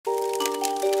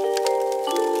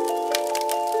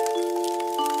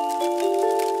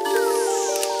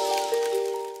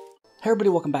Hey everybody,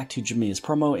 welcome back to Jamia's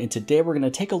Promo, and today we're going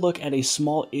to take a look at a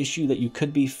small issue that you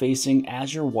could be facing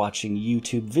as you're watching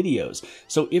YouTube videos.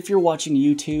 So if you're watching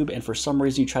YouTube and for some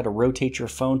reason you try to rotate your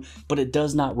phone, but it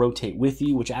does not rotate with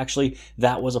you, which actually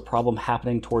that was a problem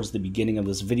happening towards the beginning of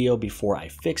this video before I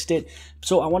fixed it.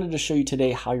 So I wanted to show you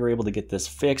today how you're able to get this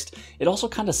fixed. It also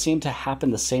kind of seemed to happen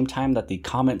the same time that the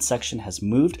comment section has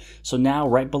moved. So now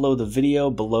right below the video,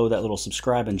 below that little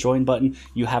subscribe and join button,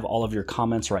 you have all of your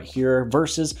comments right here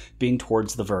versus being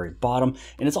towards the very bottom.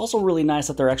 And it's also really nice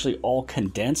that they're actually all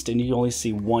condensed and you only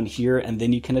see one here, and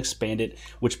then you can expand it,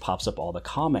 which pops up all the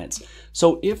comments.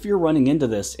 So if you're running into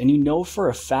this and you know for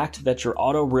a fact that your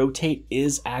auto rotate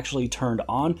is actually turned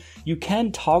on, you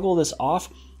can toggle this off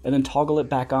and then toggle it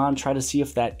back on. Try to see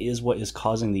if that is what is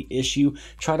causing the issue.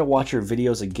 Try to watch your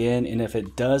videos again, and if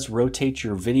it does rotate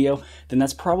your video, then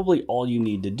that's probably all you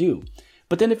need to do.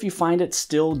 But then if you find it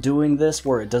still doing this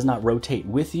where it does not rotate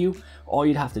with you, all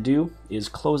you'd have to do is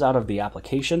close out of the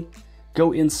application,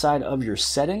 go inside of your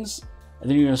settings, and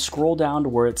then you're going to scroll down to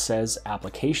where it says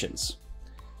applications.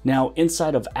 Now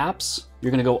inside of apps,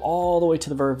 you're going to go all the way to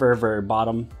the very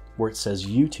bottom where it says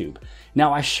YouTube.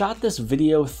 Now I shot this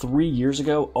video 3 years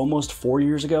ago, almost 4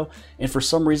 years ago, and for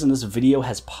some reason this video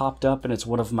has popped up and it's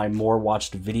one of my more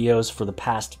watched videos for the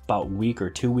past about week or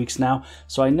 2 weeks now.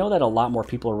 So I know that a lot more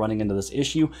people are running into this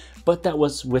issue, but that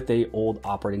was with a old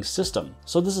operating system.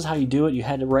 So this is how you do it. You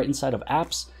head right inside of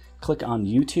apps, click on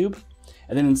YouTube,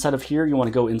 and then inside of here you want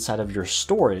to go inside of your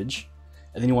storage,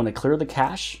 and then you want to clear the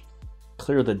cache,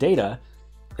 clear the data,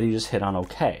 and you just hit on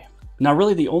OK. Now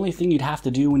really the only thing you'd have to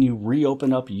do when you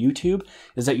reopen up YouTube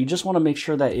is that you just want to make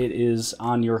sure that it is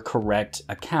on your correct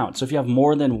account. So if you have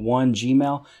more than one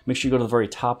Gmail, make sure you go to the very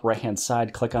top right hand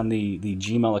side, click on the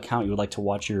Gmail account you would like to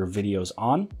watch your videos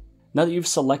on. Now that you've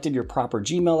selected your proper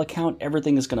Gmail account,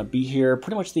 everything is going to be here.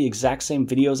 Pretty much the exact same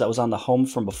videos that was on the home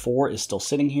from before is still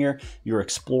sitting here. Your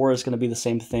Explorer is going to be the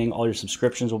same thing. All your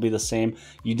subscriptions will be the same.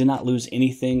 You did not lose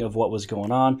anything of what was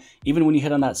going on. Even when you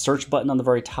hit on that search button on the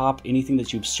very top, anything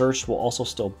that you've searched will also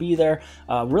still be there.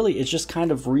 Really, it's just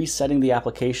kind of resetting the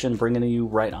application, bringing you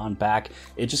right on back.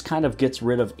 It just kind of gets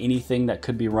rid of anything that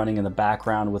could be running in the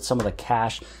background with some of the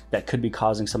cache that could be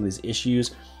causing some of these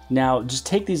issues. Now, just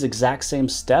take these exact same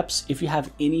steps if you have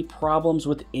any problems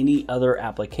with any other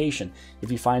application.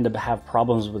 If you find to have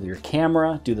problems with your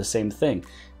camera, do the same thing.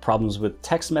 Problems with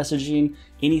text messaging,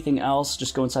 anything else,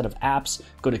 just go inside of apps,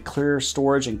 go to clear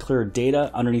storage and clear data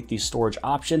underneath the storage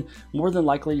option. More than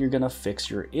likely, you're gonna fix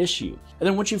your issue. And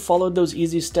then once you've followed those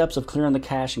easy steps of clearing the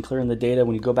cache and clearing the data,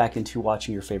 when you go back into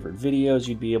watching your favorite videos,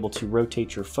 you'd be able to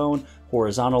rotate your phone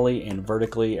horizontally and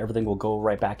vertically. Everything will go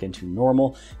right back into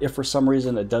normal. If for some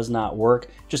reason it does not work,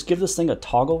 just give this thing a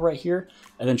toggle right here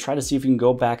and then try to see if you can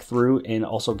go back through and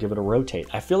also give it a rotate.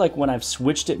 I feel like when I've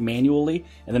switched it manually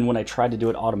and then when I tried to do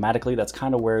it automatically, that's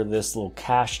kind of where this little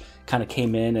cache kind of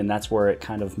came in, and that's where it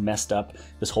kind of messed up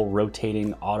this whole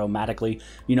rotating automatically,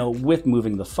 you know, with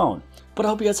moving the phone. But I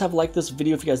hope you guys have liked this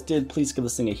video. If you guys did, please give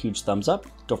this thing a huge thumbs up.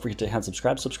 Don't forget to hit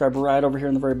subscribe. Subscribe right over here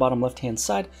on the very bottom left hand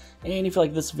side. And if you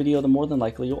like this video, then more than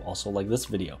likely you'll also like this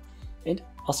video. And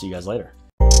I'll see you guys later.